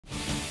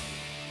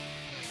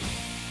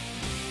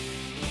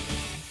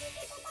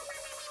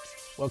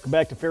Welcome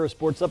back to Ferris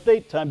Sports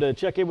Update. Time to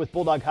check in with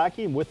Bulldog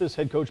Hockey, and with us,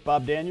 head coach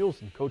Bob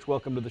Daniels. And Coach,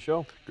 welcome to the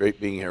show. Great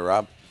being here,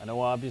 Rob. I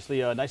know, obviously,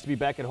 nice to be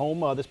back at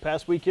home this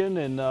past weekend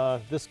and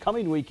this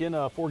coming weekend,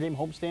 a 4-game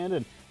homestand,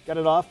 and got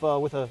it off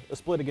with a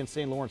split against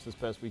St. Lawrence this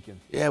past weekend.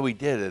 Yeah, we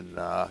did, and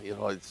you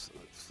know, it's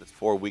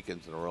 4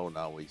 weekends in a row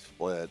now we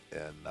split,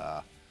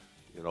 and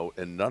you know,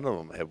 and none of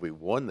them have we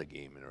won the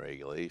game in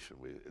regulation.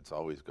 It's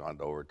always gone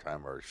to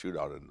overtime or a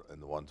shootout in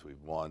the ones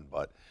we've won.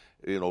 But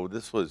you know,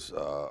 this was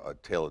a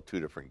tale of 2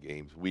 different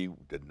games. We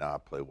did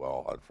not play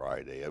well on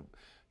Friday.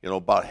 You know,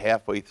 about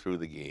halfway through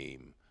the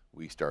game,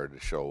 we started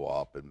to show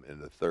up. And in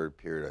the third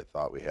period, I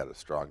thought we had a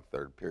strong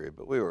third period,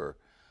 but we were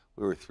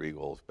 3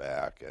 goals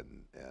back,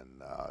 and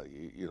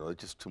you know,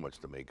 it's just too much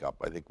to make up.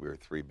 I think we were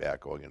 3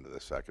 back going into the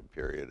second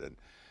period, and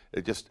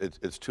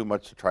it's too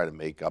much to try to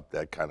make up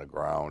that kind of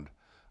ground.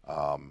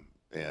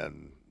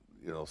 And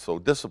you know, so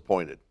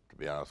disappointed, to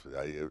be honest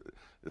with you.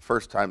 The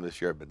first time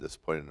this year I've been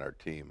disappointed in our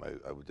team.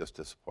 I was just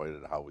disappointed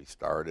in how we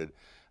started.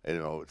 And,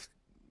 you know,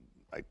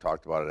 I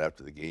talked about it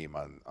after the game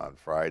on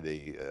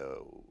Friday.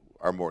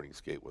 Our morning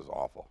skate was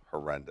awful,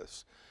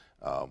 horrendous.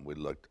 We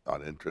looked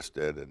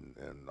uninterested, and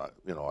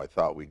you know, I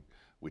thought we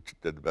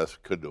did the best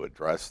we could to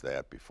address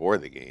that before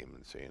the game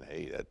and saying,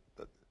 hey, that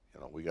you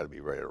know, we got to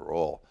be ready to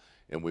roll.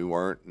 And we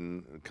weren't,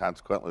 and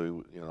consequently,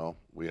 you know,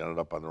 we ended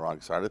up on the wrong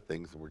side of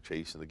things, and we're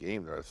chasing the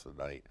game the rest of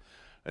the night.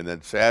 And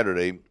then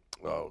Saturday,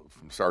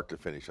 from start to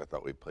finish, I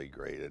thought we played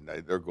great. And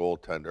their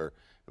goaltender,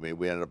 I mean,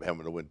 we ended up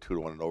having to win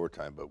 2-1 in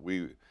overtime, but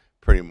we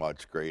pretty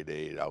much grade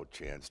A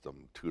outchanced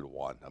them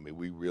 2-1. I mean,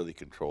 we really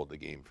controlled the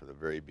game from the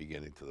very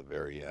beginning to the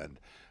very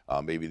end.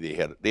 Maybe they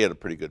had a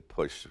pretty good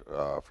push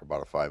for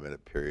about a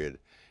 5-minute period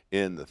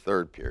in the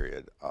third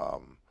period.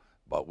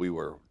 But we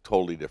were a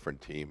totally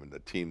different team, and the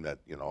team that,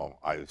 you know,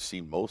 I've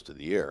seen most of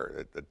the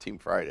year, the team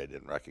Friday I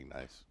didn't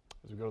recognize.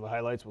 As we go to the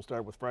highlights, we'll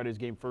start with Friday's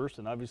game first.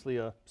 And obviously,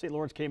 St.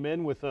 Lawrence came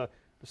in with an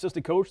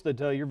assistant coach that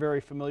you're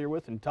very familiar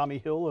with, and Tommy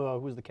Hill,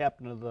 who was the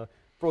captain of the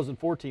Frozen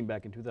Four team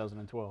back in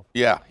 2012.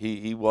 Yeah,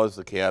 he was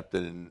the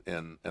captain,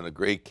 and a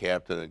great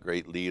captain, a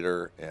great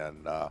leader,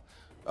 and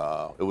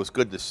it was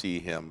good to see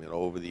him. You know,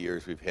 over the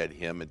years we've had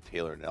him and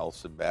Taylor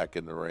Nelson back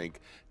in the rink.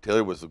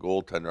 Taylor was the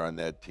goaltender on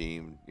that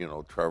team. You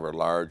know, Trevor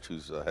Large,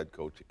 who's the head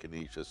coach at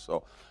Canisius.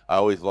 So I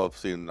always love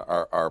seeing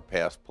our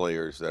past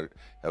players that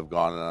have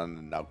gone on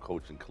and now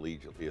coaching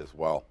collegiately as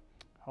well.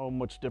 How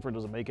much different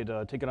does it make it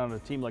taking on a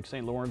team like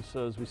St. Lawrence,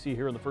 as we see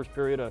here in the first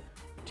period, a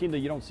team that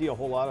you don't see a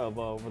whole lot of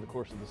over the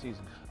course of the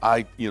season?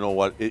 You know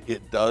what,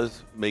 it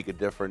does make a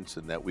difference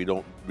in that we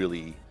don't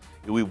really.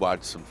 We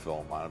watched some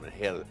film on them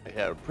and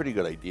had a pretty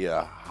good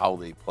idea how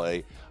they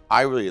play.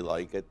 I really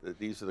like it.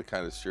 These are the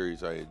kind of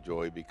series I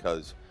enjoy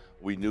because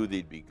we knew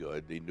they'd be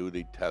good. They knew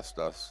they'd test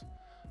us.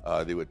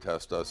 They would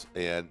test us,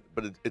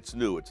 but it's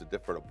new. It's a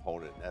different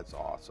opponent. And that's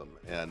awesome.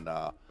 And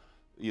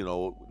you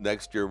know,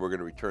 next year we're going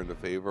to return the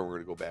favor.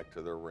 We're going to go back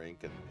to their rink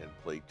and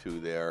play 2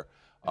 there.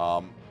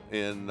 You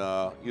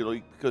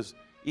know, because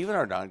even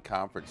our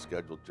non-conference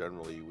schedule,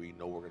 generally, we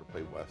know we're going to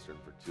play Western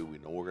for 2. We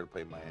know we're going to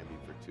play Miami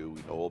for 2.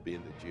 We know we'll be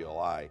in the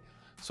GLI.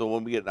 So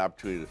when we get an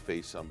opportunity to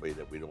face somebody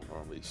that we don't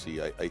normally see,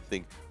 I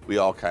think we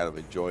all kind of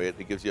enjoy it.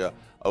 It gives you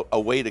a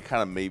way to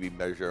kind of maybe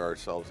measure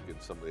ourselves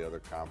against some of the other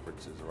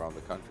conferences around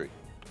the country.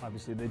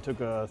 Obviously, they took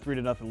a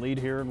 3-0 lead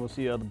here, and we'll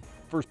see the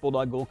first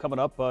Bulldog goal coming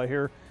up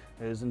here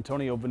as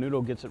Antonio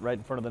Venuto gets it right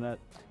in front of the net.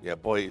 Yeah,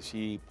 boy, is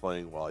he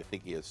playing well. I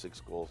think he has 6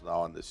 goals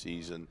now on the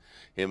season.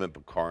 Him and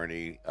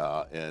Picarni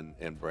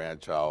and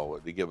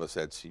Branchow, they give us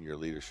that senior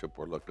leadership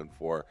we're looking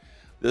for.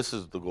 This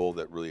is the goal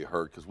that really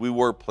hurt because we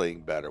were playing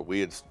better. We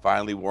had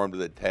finally warmed to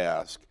the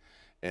task,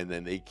 and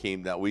then they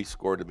came down. We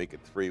scored to make it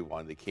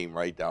 3-1. They came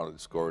right down and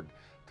scored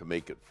to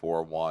make it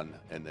 4-1,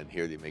 and then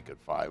here they make it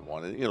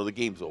 5-1. And you know, the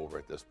game's over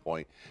at this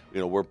point.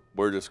 You know,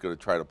 we're just going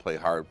to try to play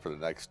hard for the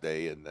next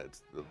day, and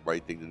that's the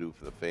right thing to do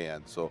for the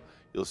fans. So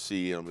you'll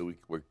see, I mean,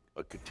 we're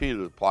continue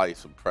to apply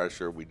some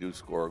pressure. We do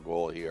score a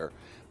goal here,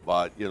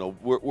 but you know,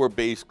 we're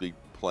basically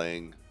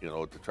playing, you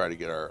know, to try to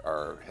get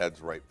our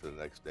heads right for the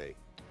next day.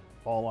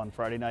 Fall on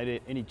Friday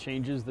night. Any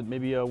changes that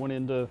maybe went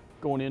into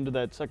going into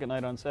that second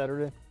night on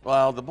Saturday?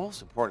 Well, the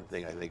most important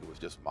thing, I think, was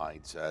just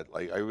mindset.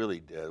 Like, I really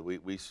did.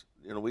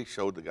 You know, we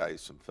showed the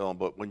guys some film,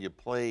 but when you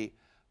play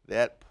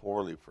that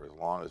poorly for as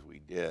long as we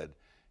did,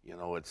 you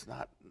know, it's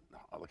not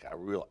like a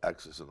real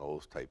X's and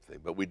O's type thing.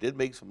 But we did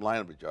make some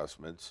lineup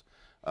adjustments.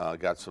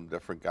 Got some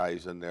different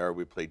guys in there.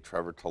 We played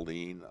Trevor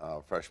Talene,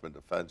 freshman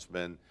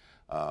defenseman.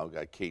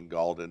 Got Kane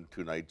Galden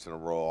 2 nights in a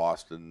row,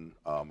 Austin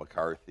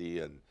McCarthy,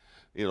 and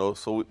you know,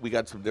 so we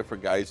got some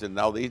different guys, and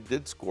now they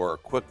did score a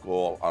quick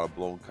goal on a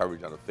blown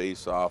coverage on a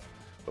face-off,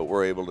 but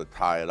we're able to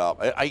tie it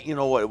up. You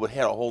know what, it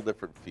had a whole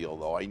different feel,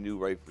 though. I knew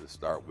right from the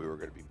start we were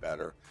going to be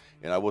better,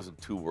 and I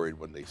wasn't too worried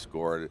when they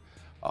scored.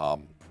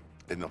 And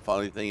the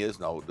funny thing is,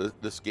 now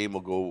this game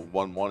will go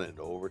 1-1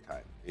 into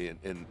overtime,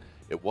 and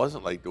it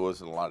wasn't like there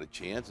wasn't a lot of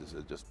chances.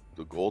 It just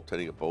the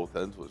goaltending at both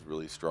ends was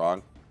really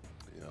strong.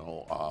 You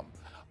know,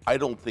 I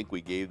don't think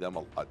we gave them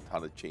a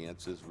ton of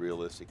chances,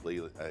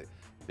 realistically. I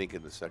think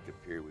in the second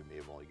period we may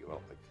have only given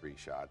up like 3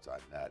 shots on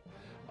net.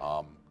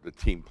 The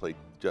team played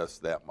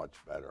just that much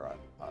better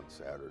on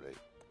Saturday.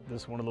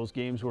 This is one of those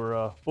games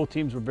where both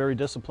teams were very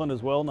disciplined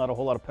as well. Not a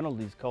whole lot of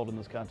penalties called in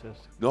this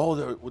contest. No,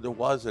 there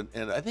wasn't,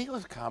 and I think it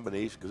was a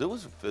combination because it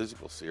was a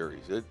physical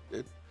series.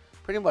 It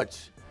pretty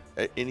much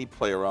any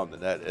play around the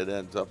net, it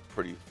ends up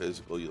pretty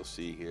physical. You'll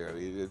see here. I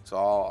mean,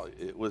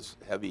 it was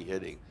heavy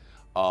hitting,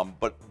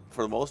 but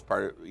for the most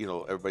part, you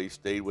know, everybody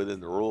stayed within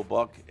the rule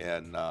book,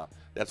 and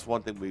that's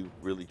one thing we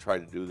really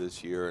tried to do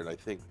this year. And I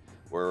think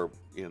we're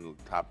in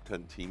the top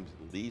 10 teams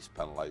least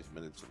penalized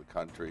minutes in the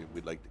country.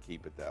 We'd like to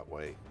keep it that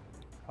way.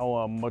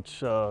 How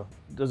much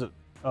does it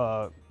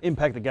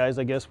impact the guys,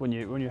 I guess, when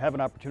you have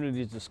an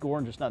opportunity to score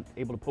and just not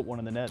able to put one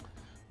in the net?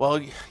 Well,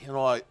 you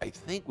know, I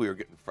think we were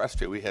getting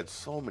frustrated. We had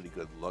so many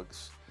good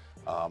looks.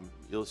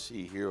 You'll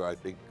see here, I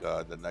think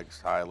the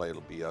next highlight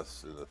will be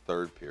us in the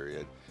third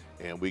period,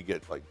 and we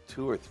get like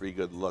 2 or 3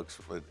 good looks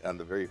on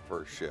the very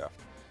first shift.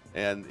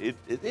 And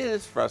it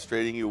is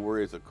frustrating. You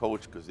worry as a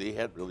coach because they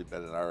hadn't really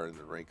been in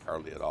the rink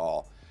hardly at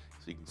all.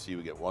 So you can see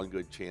we get one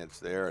good chance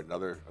there,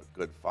 another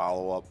good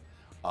follow-up.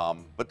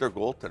 But their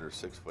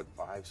goaltender's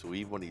 6'5", so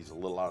even when he's a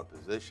little out of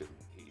position,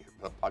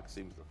 the puck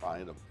seems to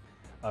find him.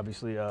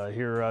 Obviously,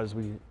 here as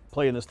we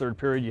play in this third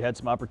period, you had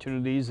some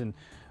opportunities, and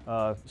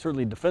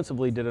certainly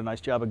defensively did a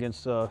nice job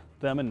against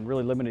them and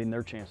really limiting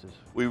their chances.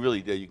 We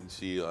really did. You can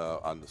see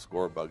on the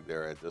score bug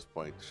there at this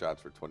point, the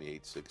shots were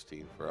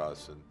 28-16 for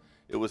us, and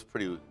it was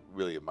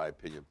really, in my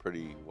opinion,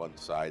 pretty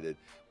one-sided,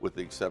 with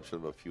the exception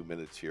of a few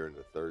minutes here in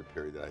the third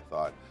period that I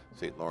thought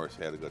St. Lawrence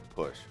had a good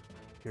push.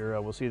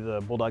 Here we'll see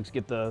the Bulldogs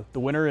get the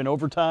winner in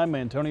overtime.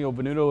 Antonio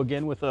Venuto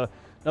again with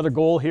another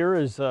goal here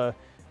as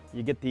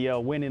you get the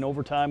win in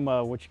overtime,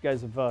 which you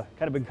guys have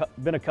kind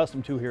of been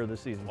accustomed to here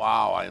this season.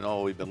 Wow, I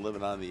know. We've been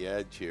living on the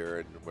edge here,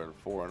 and we're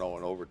 4-0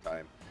 in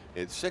overtime.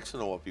 It's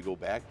 6-0 if you go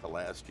back to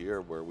last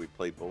year where we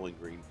played Bowling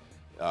Green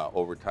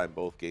overtime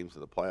both games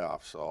of the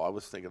playoffs. So I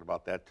was thinking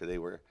about that today.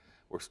 We're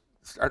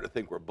starting to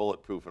think we're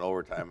bulletproof in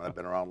overtime, and I've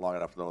been around long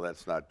enough to know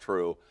that's not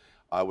true.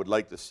 I would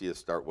like to see us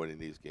start winning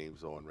these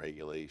games, though, in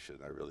regulation.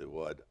 I really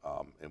would,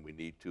 and we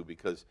need to,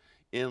 because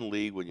in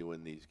league, when you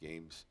win these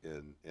games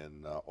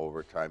in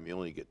overtime, you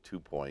only get 2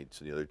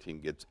 points, and the other team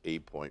gets a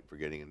point for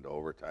getting into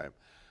overtime.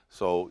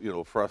 So, you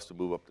know, for us to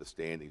move up the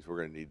standings, we're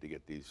going to need to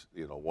get these,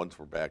 you know, once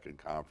we're back in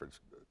conference,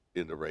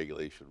 into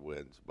regulation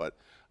wins. But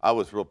I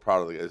was real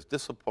proud of the guys. As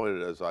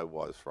disappointed as I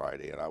was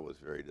Friday, and I was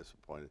very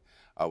disappointed,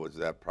 I was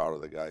that proud of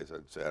the guys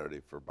on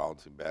Saturday for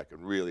bouncing back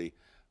and really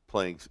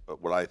playing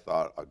what I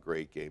thought a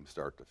great game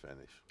start to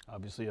finish.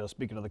 Obviously,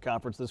 speaking of the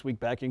conference this week,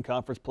 back in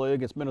conference play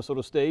against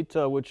Minnesota State,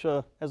 which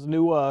has a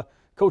new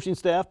coaching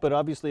staff, but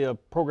obviously a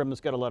program that's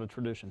got a lot of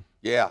tradition.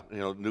 Yeah, you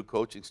know, new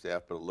coaching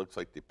staff, but it looks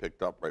like they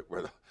picked up right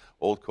where the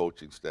old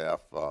coaching staff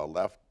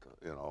left.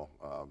 You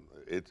know,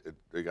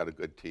 they got a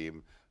good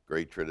team,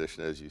 great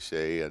tradition, as you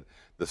say. And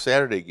the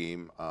Saturday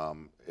game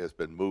has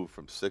been moved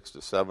from 6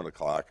 to 7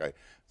 o'clock.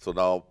 So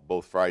now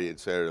both Friday and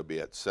Saturday will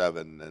be at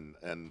 7,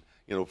 and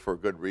you know, for a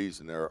good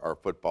reason. Our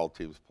football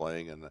team's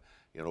playing, and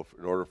you know,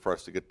 in order for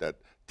us to get that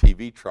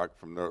TV truck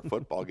from the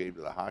football game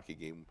to the hockey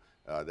game,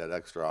 that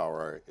extra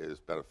hour is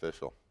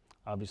beneficial.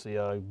 Obviously,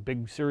 a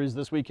big series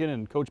this weekend,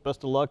 and Coach,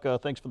 best of luck.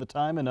 Thanks for the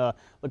time, and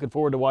looking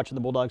forward to watching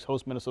the Bulldogs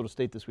host Minnesota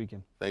State this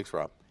weekend. Thanks,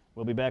 Rob.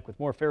 We'll be back with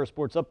more Ferris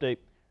Sports Update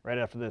right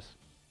after this.